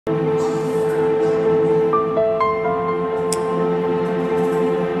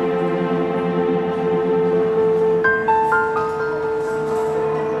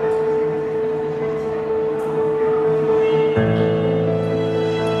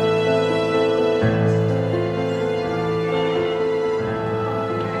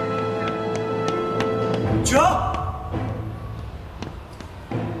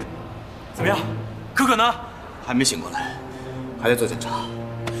还没醒过来，还在做检查。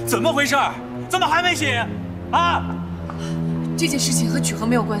怎么回事？怎么还没醒？啊！这件事情和曲恒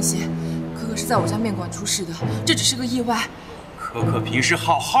没有关系，可可是在我家面馆出事的，这只是个意外。可可平时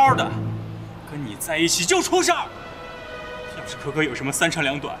好好的，跟你在一起就出事儿。要是可可有什么三长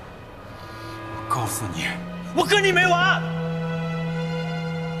两短，我告诉你，我跟你没完！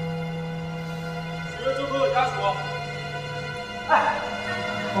许愿祝可可家属，哎，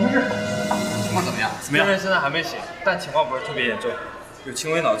我没事。情况怎么样？病人现在还没醒，但情况不是特别严重，有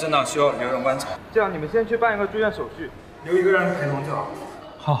轻微脑震荡，需要留院观察。这样，你们先去办一个住院手续，留一个人陪同就好。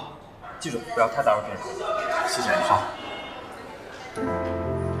好，记住不要太打扰病人。谢谢你。好。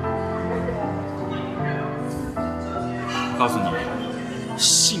我告诉你，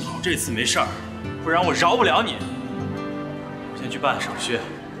幸好这次没事儿，不然我饶不了你。我先去办手续，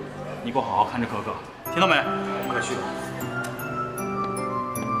你给我好好看着可可，听到没？快去。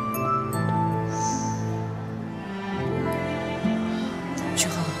曲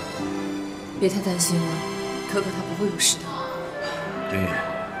恒，别太担心了，可可她不会有事的。对，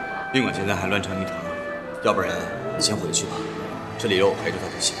宾馆现在还乱成一团，要不然你先回去吧，这里有我陪着她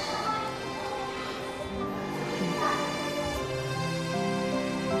就行。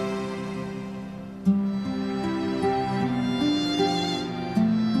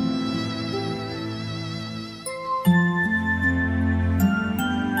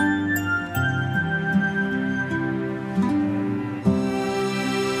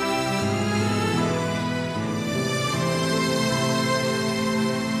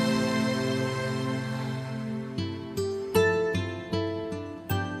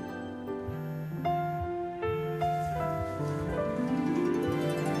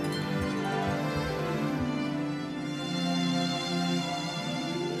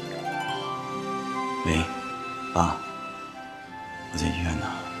喂，爸，我在医院呢，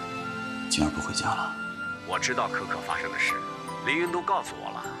今晚不回家了。我知道可可发生的事，凌云都告诉我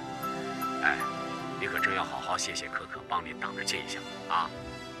了。哎，你可真要好好谢谢可可帮你挡着这一下啊！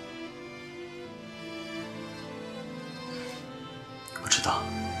我知道。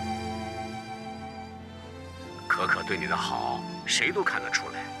可可对你的好，谁都看得出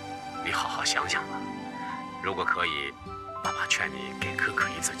来，你好好想想吧。如果可以，爸爸劝你给可可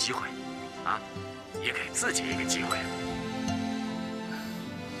一次机会，啊，也给自己一个机会。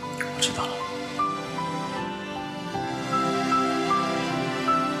我知道了。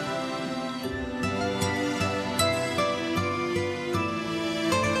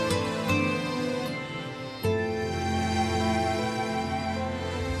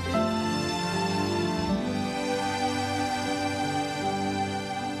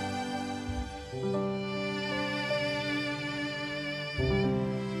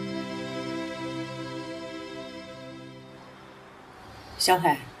小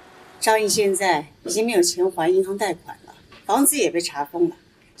海，张毅现在已经没有钱还银行贷款了，房子也被查封了，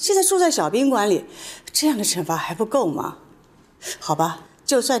现在住在小宾馆里，这样的惩罚还不够吗？好吧，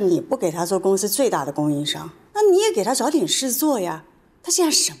就算你不给他做公司最大的供应商，那你也给他找点事做呀。他现在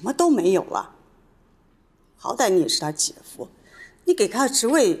什么都没有了，好歹你也是他姐夫，你给他的职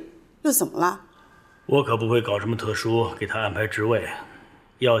位又怎么了？我可不会搞什么特殊，给他安排职位。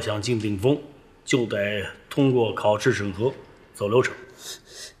要想进顶峰，就得通过考试审核，走流程。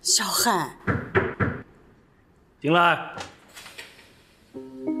小海，进来。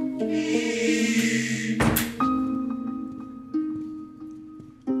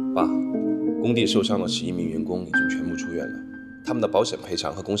爸，工地受伤的11名员工已经全部出院了，他们的保险赔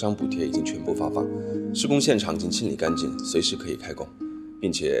偿和工伤补贴已经全部发放，施工现场已经清理干净，随时可以开工，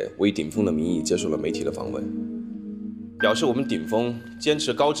并且我以顶峰的名义接受了媒体的访问，表示我们顶峰坚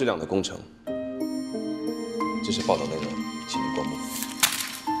持高质量的工程。这是报道内容，请您过目。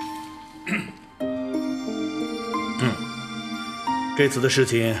这次的事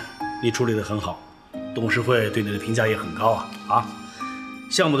情你处理得很好，董事会对你的评价也很高啊！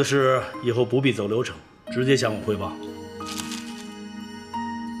项目的事以后不必走流程，直接向我汇报。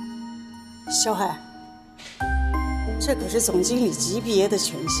小海，这可是总经理级别的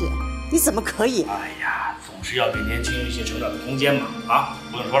权限，你怎么可以？哎呀，总是要给年轻人一些成长的空间嘛！啊，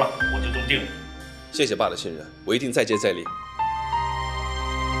不用说了，我就这么定了。谢谢爸的信任，我一定再接再厉。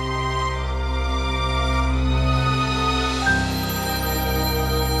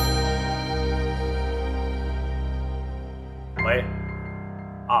喂，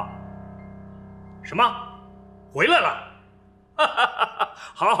啊，什么？回来了？哈哈哈哈！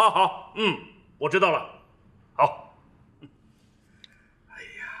好，好，好，我知道了。好。哎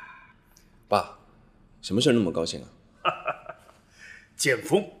呀，爸，什么事那么高兴啊？剑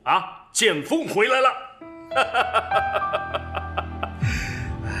锋啊，剑锋回来了！哈哈哈哈哈！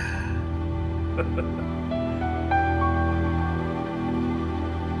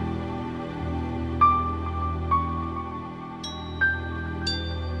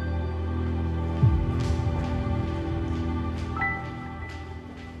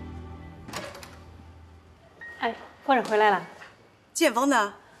或者回来了。建峰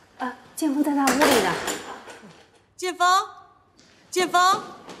呢？建峰在他屋里呢。建峰，建峰，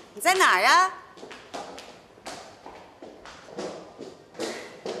你在哪儿呀？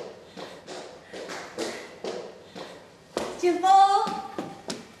建峰，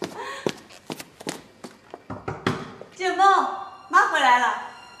建峰，妈回来了。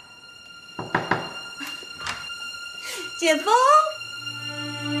建峰。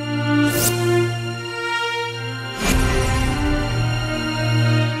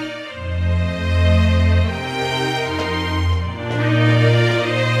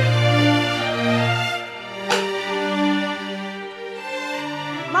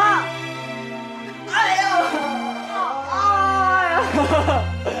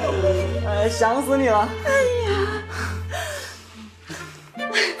想死你了！哎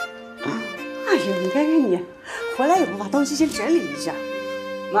呦，你看看你，回来也不把东西先整理一下。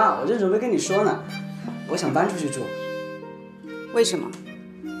妈，我正准备跟你说呢，我想搬出去住。为什么？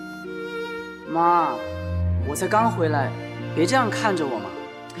妈，我才刚回来，别这样看着我嘛。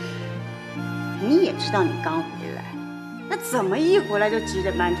你也知道你刚回来，那怎么一回来就急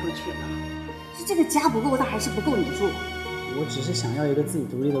着搬出去呢？是这个家不够大，还是不够你住？我只是想要一个自己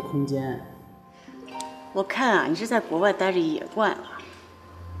独立的空间。我看啊，你是在国外待着也惯了。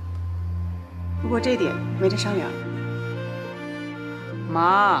不过这点没得商量。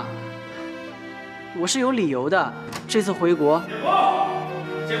妈，我是有理由的。这次回国，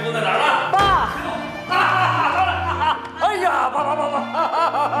建峰在哪儿了？爸！哎呀，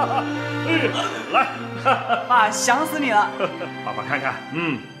爸！来，爸，想死你了！爸爸看看，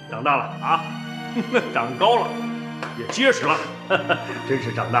长大了啊，长高了，也结实了，真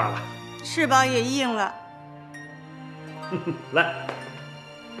是长大了。翅膀也硬了。来，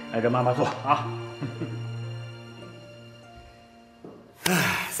挨着妈妈坐啊。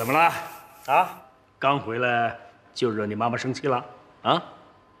哎，怎么了？啊，刚回来就惹你妈妈生气了？啊？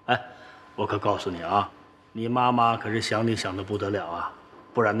哎，我可告诉你啊，你妈妈可是想你想得不得了啊，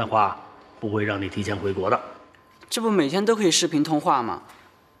不然的话不会让你提前回国的。这不每天都可以视频通话吗？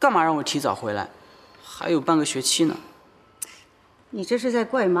干嘛让我提早回来？还有半个学期呢。你这是在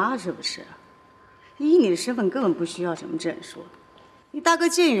怪妈是不是？以你的身份根本不需要什么证书，你大哥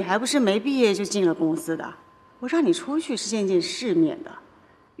建宇还不是没毕业就进了公司的。我让你出去是见见世面的，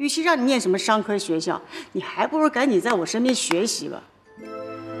与其让你念什么商科学校，你还不如赶紧在我身边学习吧。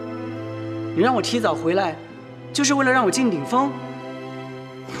你让我提早回来，就是为了让我进顶峰？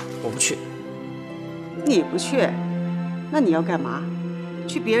我不去。你不去，那你要干嘛？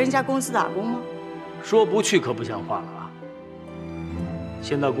去别人家公司打工吗？说不去可不像话了啊！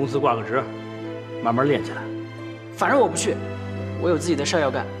先到公司挂个职，慢慢练起来。反正我不去，我有自己的事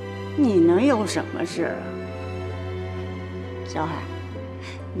要干。你能有什么事啊？小海，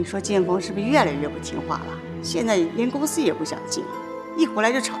你说建峰是不是越来越不听话了？现在连公司也不想进了，一回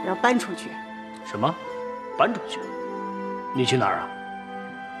来就吵着要搬出去。什么？搬出去？你去哪儿啊？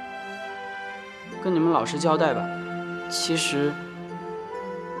跟你们老师交代吧。其实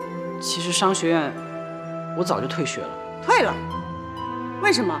商学院我早就退学了。退了？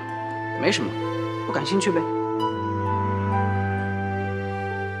为什么？没什么，不感兴趣呗。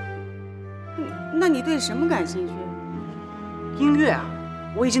那你对什么感兴趣？音乐啊，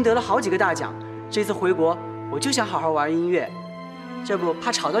我已经得了好几个大奖。这次回国，我就想好好玩音乐。这不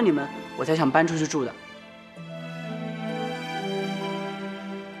怕吵到你们，我才想搬出去住的。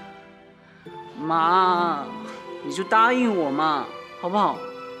妈，你就答应我嘛，好不好？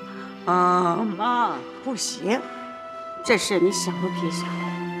啊，妈，不行，这事你想都别想。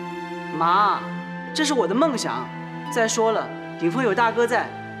妈，这是我的梦想。再说了，顶峰有大哥在，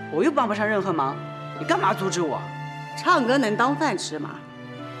我又帮不上任何忙，你干嘛阻止我？唱歌能当饭吃吗？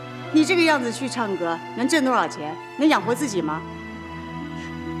你这个样子去唱歌，能挣多少钱？能养活自己吗？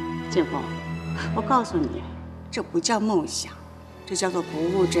建峰，我告诉你，这不叫梦想，这叫做不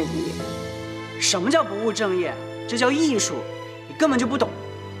务正业。什么叫不务正业？这叫艺术，你根本就不懂。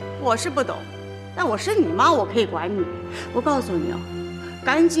我是不懂，但我是你妈，我可以管你。我告诉你啊，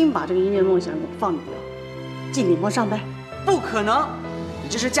赶紧把这个音乐梦想给我放掉，进顶峰上班。不可能，你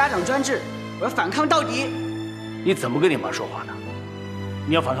这是家长专制，我要反抗到底。你怎么跟你妈说话的？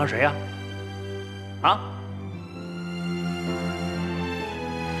你要反抗谁呀？啊？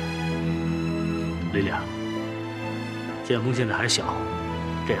丽丽，建峰现在还小，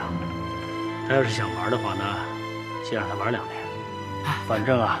这样，他要是想玩的话呢，先让他玩2年。反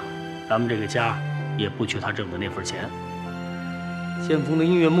正啊，咱们这个家也不缺他挣的那份钱。建峰的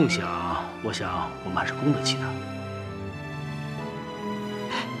音乐梦想，我想我们还是供得起的。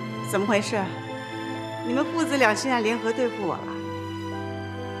怎么回事？你们父子俩现在联合对付我了？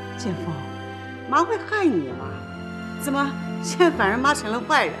建峰，妈会害你吗？怎么现在反而妈成了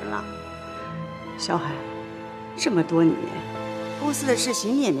坏人了？小海，这么多年，公司的事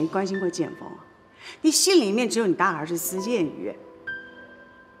情你也没关心过建峰啊，你心里面只有你大儿子司建宇。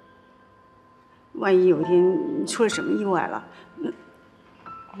万一有一天出了什么意外了，那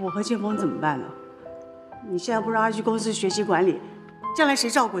我和建峰怎么办呢？你现在不让他去公司学习管理，将来谁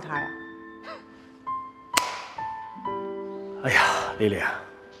照顾他呀？哎呀，丽丽，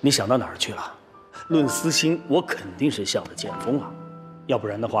你想到哪儿去了？论私心，我肯定是向着建峰啊，要不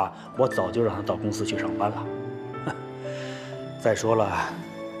然的话，我早就让他到公司去上班了。再说了，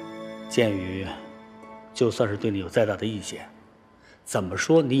建宇，就算是对你有再大的意见，怎么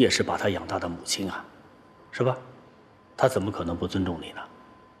说你也是把他养大的母亲啊，是吧？他怎么可能不尊重你呢？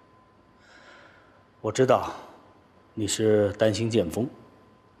我知道，你是担心建峰，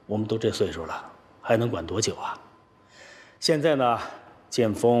我们都这岁数了，还能管多久啊？现在呢，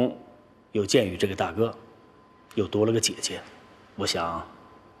建峰有建宇这个大哥，又多了个姐姐，我想，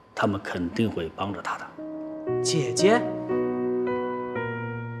他们肯定会帮着他的。姐姐？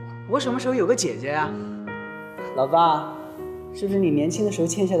我什么时候有个姐姐呀？老爸，是不是你年轻的时候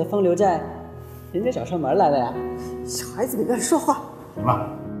欠下的风流债，人家找上门来了呀？小孩子别乱说话。行了，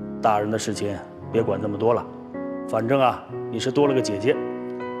大人的事情别管这么多了，反正啊，你是多了个姐姐，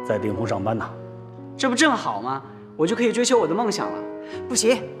在顶峰上班呢。这不正好吗？我就可以追求我的梦想了。不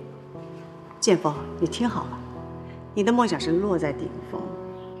行，建峰，你听好了，你的梦想是落在顶峰。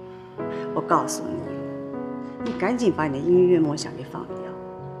我告诉你，你赶紧把你的音乐梦想给放掉，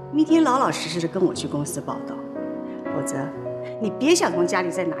明天老老实实的跟我去公司报道，否则你别想从家里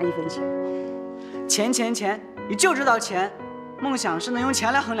再拿一分钱。钱，你就知道钱，梦想是能用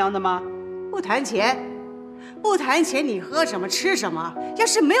钱来衡量的吗？不谈钱，你喝什么吃什么？要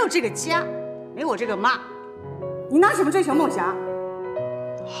是没有这个家，没我这个妈，你拿什么追求梦想？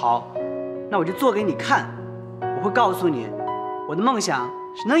好，那我就做给你看。我会告诉你，我的梦想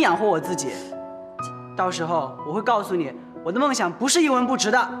是能养活我自己。到时候我会告诉你，我的梦想不是一文不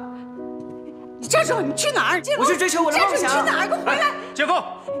值的。你站住！你去哪儿？我去追求我的梦想。你去哪儿？给我回来！建峰，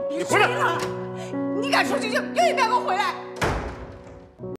你回来了！你敢出去就永远别给我回来！